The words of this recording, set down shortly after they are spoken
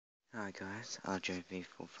Hi guys,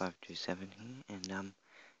 RJV4527 here, and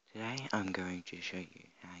today I'm going to show you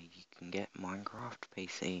how you can get Minecraft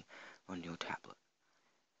PC on your tablet.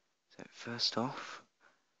 So first off,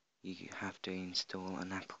 you have to install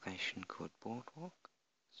an application called Boardwalk.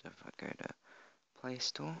 So if I go to Play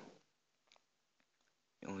Store,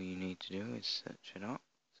 all you need to do is search it up,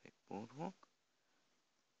 say Boardwalk,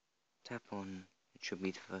 tap on, it should be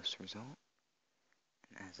the first result,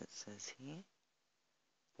 and as it says here,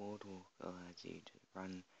 Boardwalk allows you to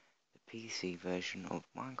run the PC version of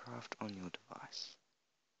Minecraft on your device.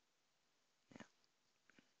 Now,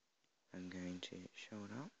 I'm going to show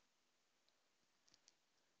it up.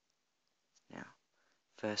 Now,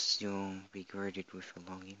 first you'll be greeted with a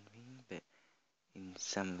login thing, but in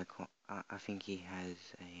some of the I think he has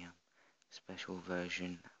a special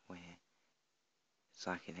version where it's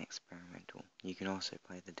like an experimental. You can also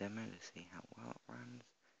play the demo to see how well it runs,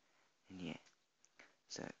 and yeah.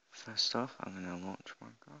 So first off, I'm going to launch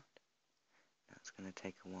Minecraft. Now it's going to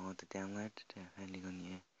take a while to download, depending on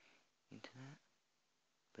your internet,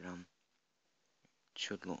 but it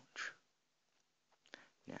should launch.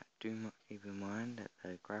 Now do keep in mind that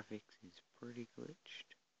the graphics is pretty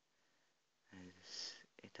glitched, as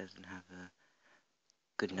it doesn't have a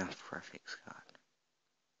good enough graphics card.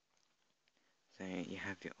 So you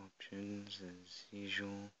have your options as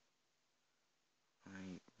usual.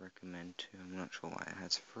 I recommend to, I'm not sure why it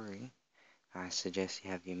has free. I suggest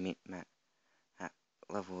you have your map at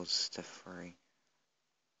levels to free.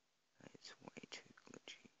 It's way too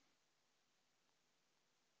glitchy.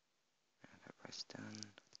 Now if I press done,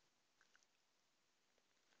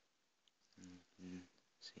 you can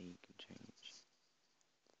see you can change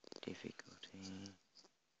difficulty,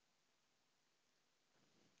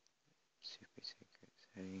 super secret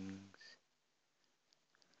settings,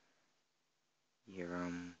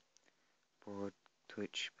 your broad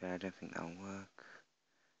Twitch, but I don't think that'll work.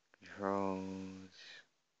 Controls,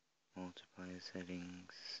 multiplayer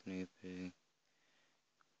settings, Snoopy,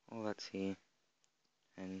 all that's here,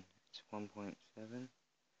 and it's 1.7,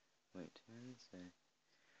 wait 10, so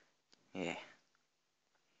yeah.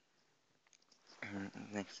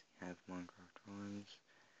 Next you have Minecraft Rhymes.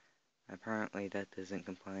 Apparently that doesn't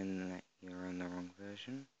complain that you're on the wrong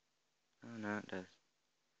version. Oh no, it does.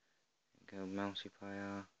 Go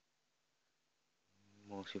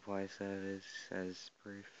multiplayer servers as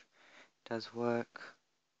proof. It does work.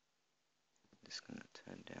 Just gonna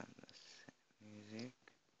turn down the music.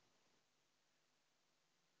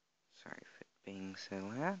 Sorry for it being so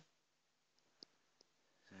loud.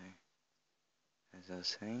 So, as I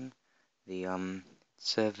was saying, the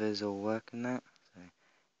servers all work in that. So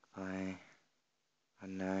if I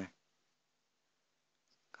don't know,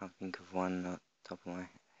 can't think of one off the top of my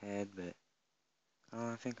head, but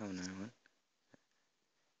I think I know one.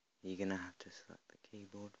 You're gonna have to select the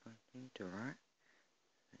keyboard function to write.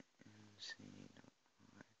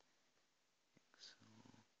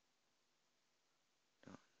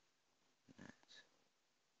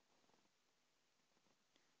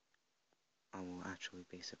 I will actually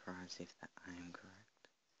be surprised if that I am correct.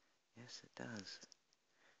 Yes, it does.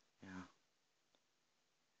 Now,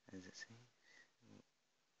 as it seems,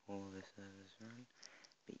 all the servers run,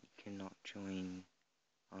 but you cannot join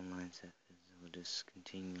online servers. It will just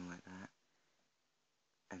continue like that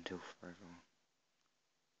until forever.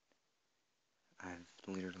 I've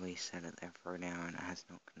literally set it there for an hour and it has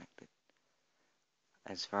not connected.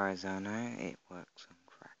 As far as I know, it works on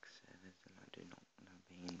crack servers and I do not want to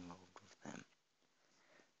be involved with them.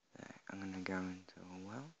 So I'm going to go into a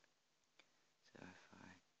world. So if I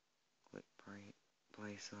click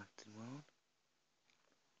play selected world,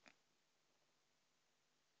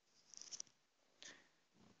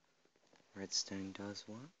 redstone does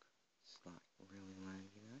work. It's like really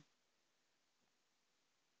laggy though.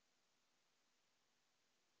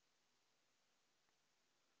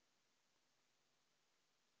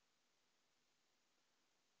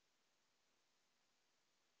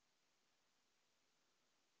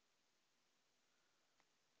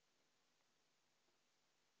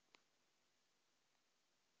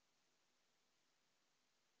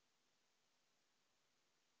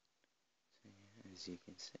 So yeah, as you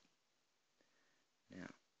can see. Now,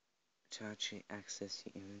 to actually access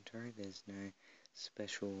your inventory, there's no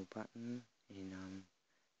special button in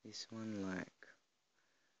this one, like,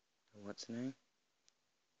 what's the name?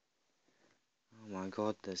 Oh my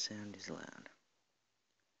god, the sound is loud.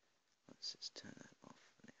 Let's just turn that off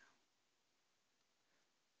for now.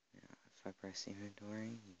 Now, if I press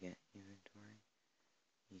inventory, you get inventory.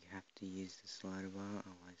 You have to use the slider bar,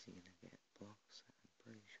 otherwise you're going to get blocks that I'm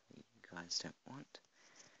pretty sure you guys don't want.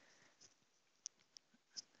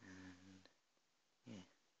 And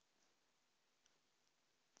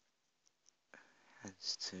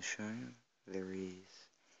just to show, there is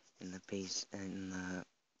in the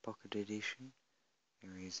pocket edition,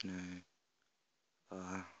 there is no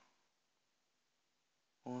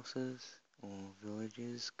horses or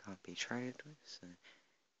villages, can't be traded with. So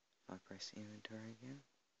if I press inventory again,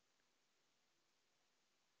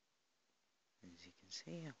 as you can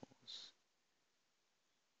see, a horse,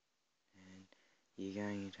 and you're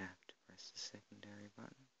going to have to press the secondary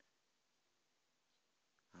button,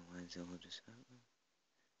 otherwise it will just open.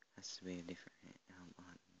 Has to be a different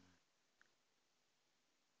button,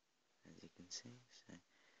 as you can see. So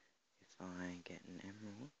if I get an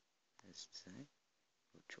emerald, as to say,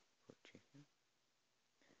 or chocolate chicken,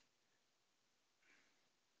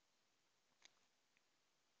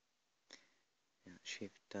 now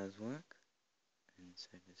shift does work, and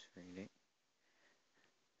so does 3D.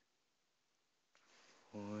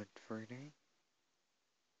 Forward 3D,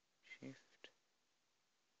 shift,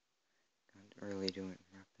 can't really do it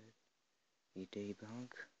rapid. You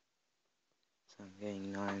debug, so I'm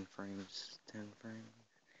getting 9 frames, 10 frames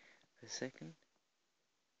per second.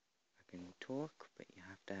 I can talk, but you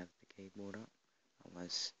have to have the keyboard up,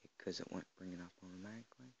 otherwise, because it won't bring it up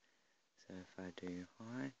automatically. So if I do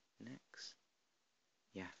hi, next,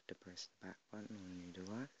 you have to press the back button on your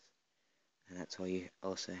device, and that's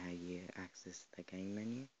also how you access the game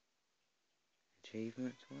menu.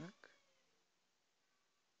 Achievements work.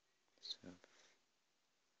 So yeah.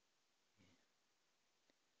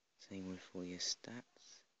 Same with all your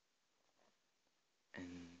stats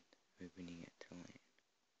and opening it to land.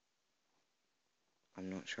 I'm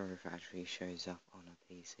not sure if it actually shows up on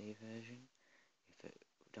a PC version. If it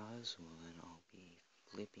does, well then I'll be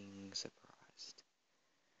flipping surprised.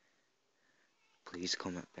 Please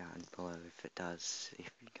comment down below if it does,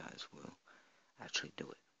 if you guys will actually do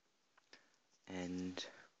it. And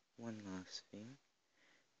one last thing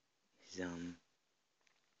is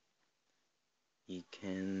you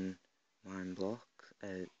can mine blocks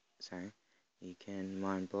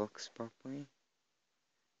properly.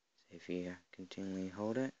 So if you continually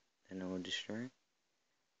hold it, then it will destroy.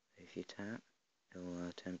 If you tap, it will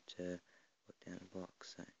attempt to put down a block.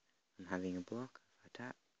 So I'm having a block, if I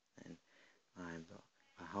tap, then iron block.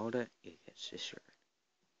 If I hold it, it gets destroyed.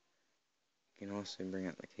 You can also bring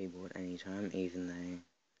up the keyboard anytime, even though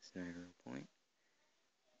there's no real point.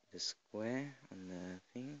 The square on the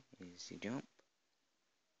thing is you jump,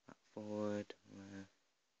 up, forward,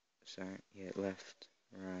 left,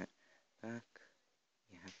 right, back.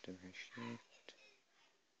 You have to press shift,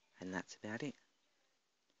 and that's about it.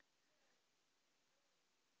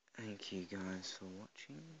 Thank you guys for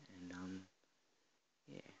watching, and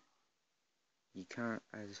yeah. You can't,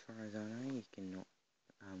 as far as I know, you cannot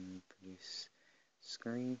produce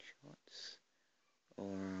screenshots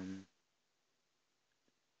or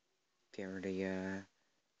get rid of your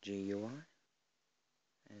GUI.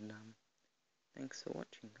 And thanks for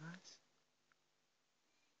watching, guys.